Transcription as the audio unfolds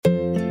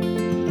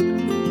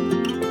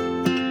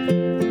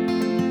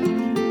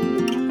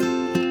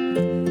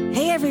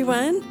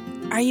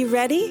Are you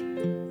ready?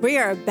 We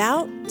are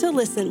about to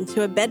listen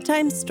to a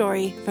bedtime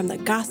story from the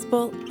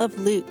Gospel of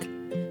Luke,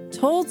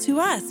 told to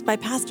us by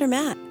Pastor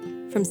Matt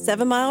from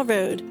 7 Mile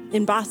Road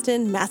in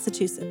Boston,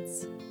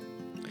 Massachusetts.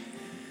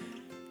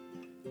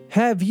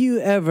 Have you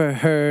ever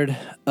heard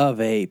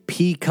of a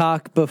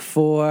peacock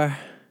before?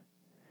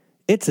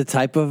 It's a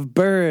type of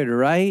bird,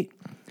 right?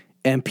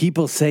 And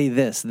people say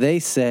this. They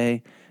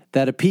say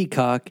that a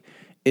peacock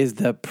is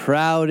the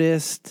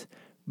proudest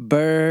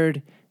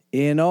bird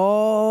in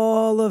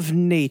all of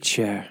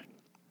nature.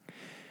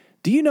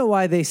 Do you know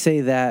why they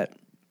say that?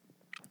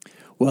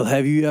 Well,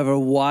 have you ever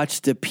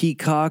watched a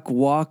peacock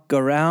walk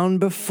around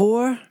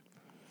before?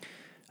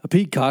 A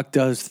peacock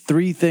does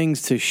 3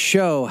 things to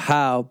show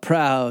how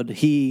proud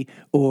he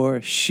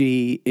or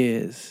she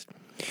is.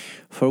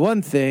 For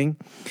one thing,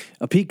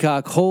 a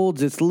peacock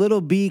holds its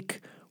little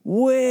beak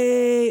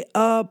way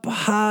up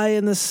high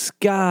in the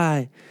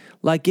sky,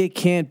 like it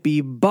can't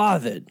be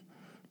bothered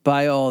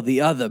by all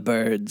the other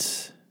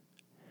birds.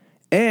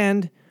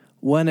 And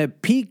when a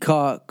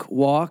peacock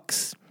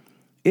walks,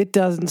 it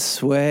doesn't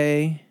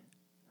sway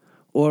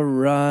or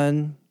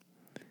run.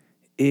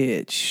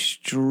 It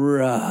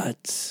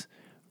struts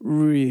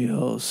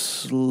real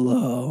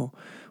slow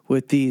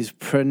with these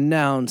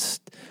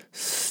pronounced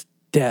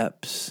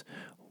steps,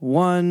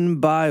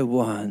 one by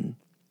one.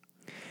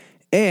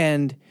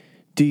 And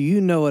do you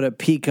know what a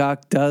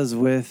peacock does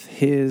with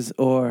his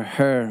or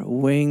her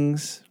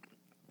wings?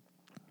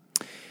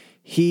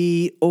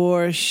 He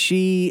or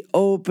she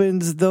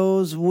opens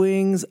those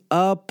wings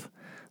up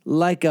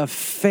like a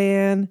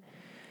fan,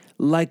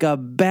 like a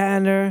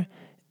banner,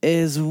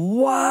 as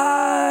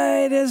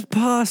wide as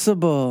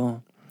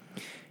possible,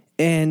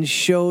 and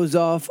shows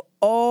off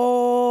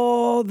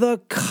all the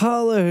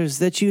colors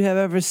that you have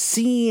ever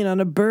seen on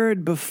a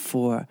bird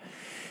before,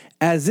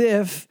 as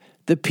if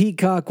the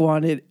peacock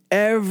wanted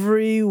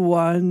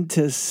everyone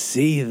to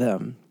see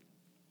them.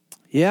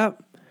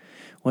 Yep.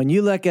 When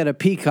you look at a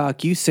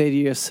peacock, you say to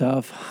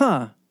yourself,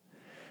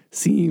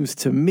 seems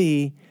to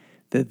me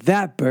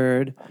that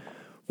bird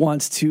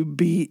wants to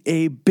be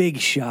a big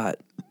shot.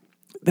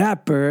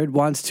 That bird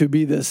wants to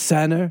be the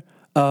center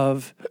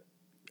of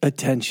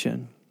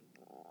attention.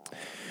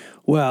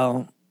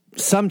 Well,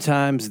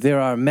 sometimes there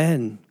are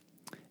men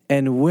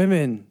and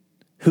women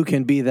who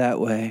can be that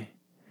way.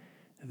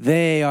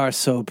 They are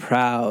so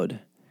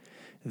proud.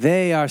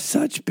 They are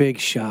such big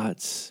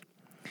shots.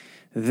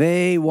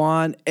 They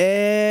want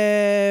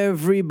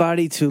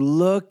everybody to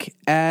look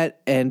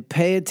at and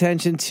pay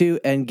attention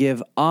to and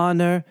give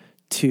honor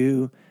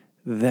to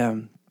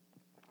them.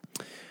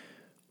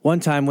 One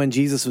time when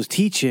Jesus was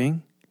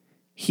teaching,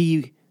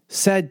 he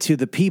said to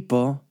the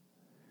people,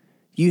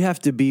 you have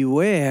to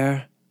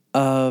beware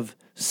of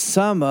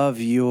some of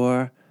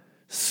your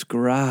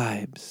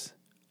scribes.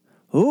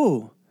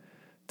 Ooh,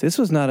 this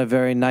was not a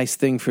very nice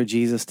thing for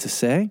Jesus to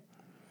say.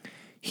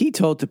 He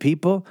told the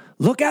people,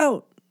 look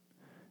out.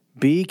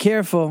 Be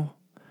careful.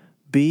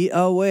 Be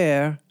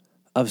aware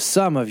of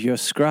some of your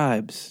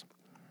scribes.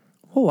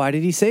 Well, why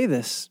did he say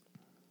this?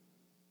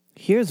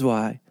 Here's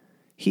why.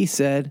 He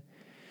said,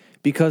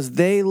 because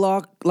they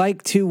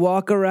like to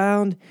walk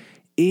around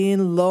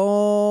in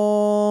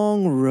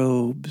long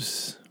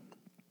robes.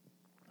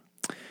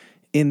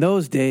 In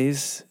those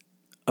days,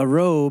 a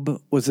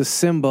robe was a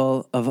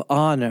symbol of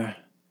honor.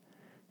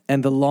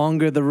 And the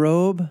longer the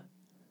robe,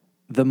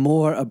 the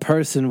more a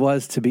person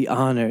was to be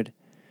honored.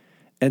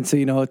 And so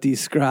you know what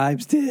these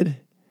scribes did?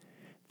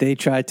 They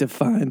tried to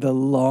find the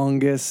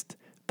longest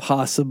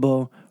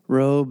possible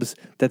robes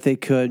that they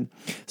could.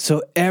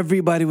 So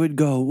everybody would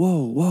go,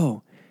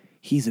 whoa,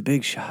 he's a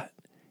big shot.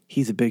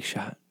 He's a big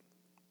shot.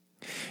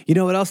 You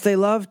know what else they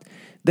loved?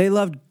 They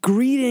loved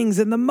greetings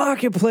in the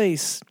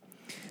marketplace.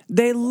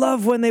 They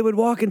loved when they would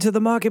walk into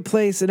the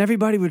marketplace and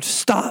everybody would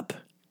stop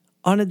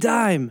on a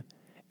dime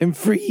and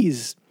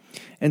freeze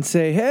and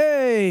say,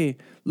 hey,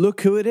 look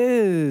who it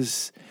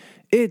is.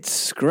 It's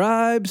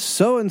scribe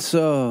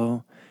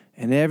so-and-so.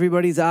 And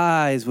everybody's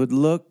eyes would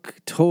look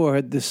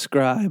toward the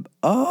scribe.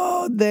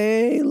 Oh,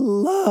 they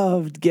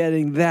loved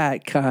getting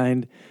that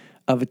kind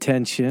of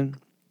attention.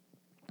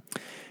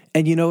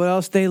 And you know what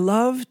else they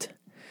loved?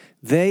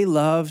 They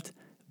loved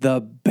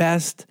the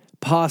best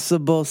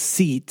possible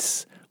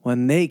seats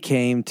when they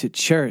came to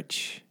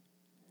church.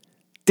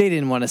 They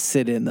didn't want to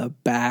sit in the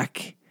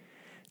back.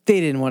 They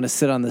didn't want to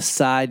sit on the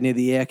side near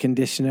the air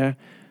conditioner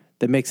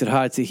that makes it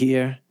hard to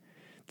hear.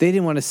 They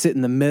didn't want to sit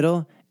in the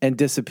middle and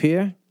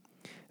disappear.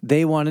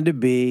 They wanted to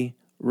be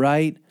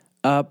right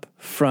up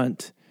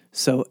front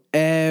so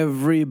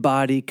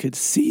everybody could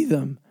see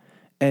them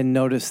and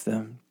notice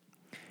them.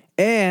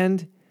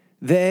 And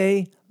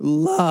they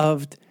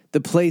loved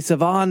the place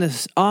of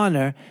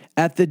honor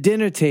at the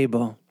dinner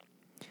table.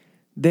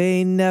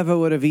 They never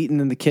would have eaten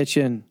in the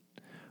kitchen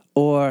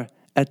or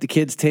at the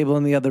kids' table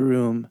in the other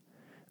room.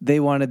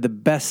 They wanted the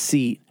best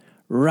seat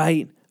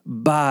right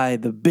by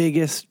the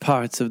biggest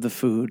parts of the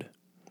food.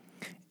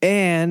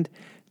 And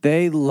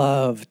they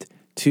loved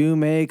to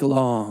make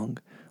long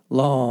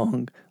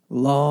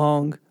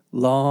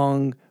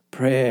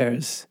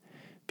prayers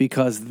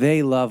because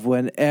they love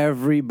when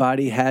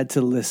everybody had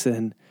to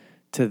listen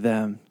to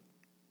them.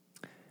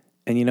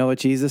 And you know what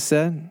Jesus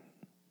said?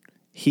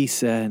 He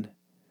said,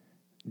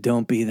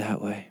 don't be that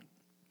way.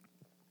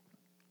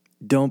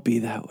 Don't be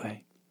that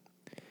way.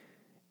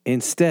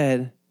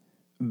 Instead,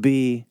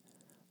 be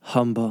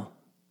humble.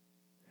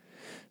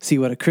 See,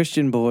 what a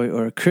Christian boy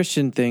or a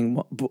Christian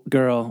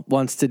girl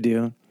wants to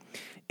do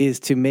is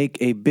to make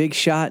a big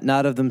shot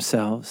not of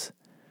themselves,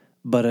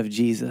 but of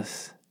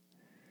Jesus.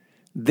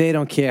 They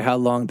don't care how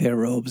long their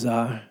robes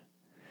are.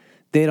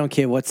 They don't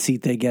care what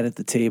seat they get at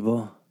the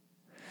table.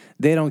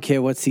 They don't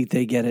care what seat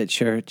they get at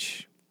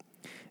church.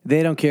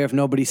 They don't care if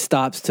nobody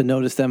stops to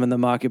notice them in the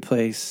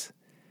marketplace.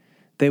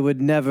 They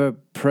would never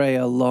pray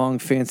a long,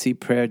 fancy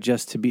prayer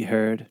just to be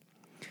heard.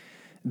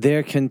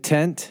 They're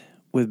content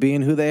with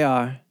being who they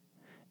are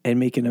and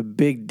making a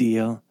big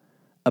deal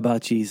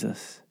about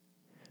Jesus,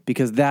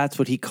 because that's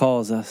what he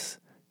calls us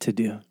to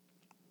do.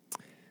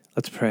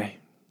 Let's pray.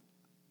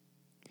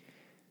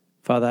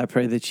 Father, I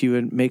pray that you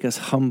would make us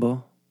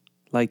humble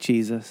like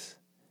Jesus,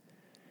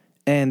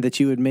 and that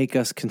you would make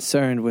us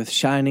concerned with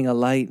shining a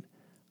light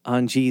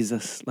on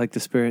Jesus like the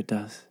Spirit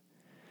does,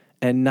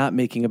 and not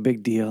making a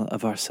big deal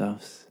of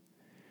ourselves.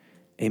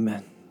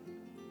 Amen.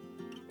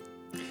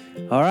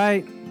 All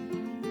right.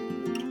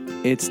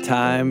 It's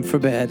time for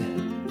bed.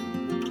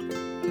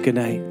 Good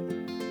night.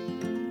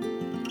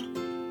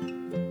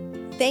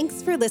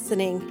 Thanks for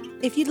listening.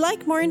 If you'd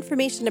like more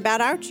information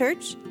about our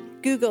church,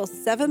 Google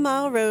 7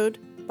 Mile Road,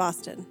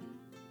 Boston.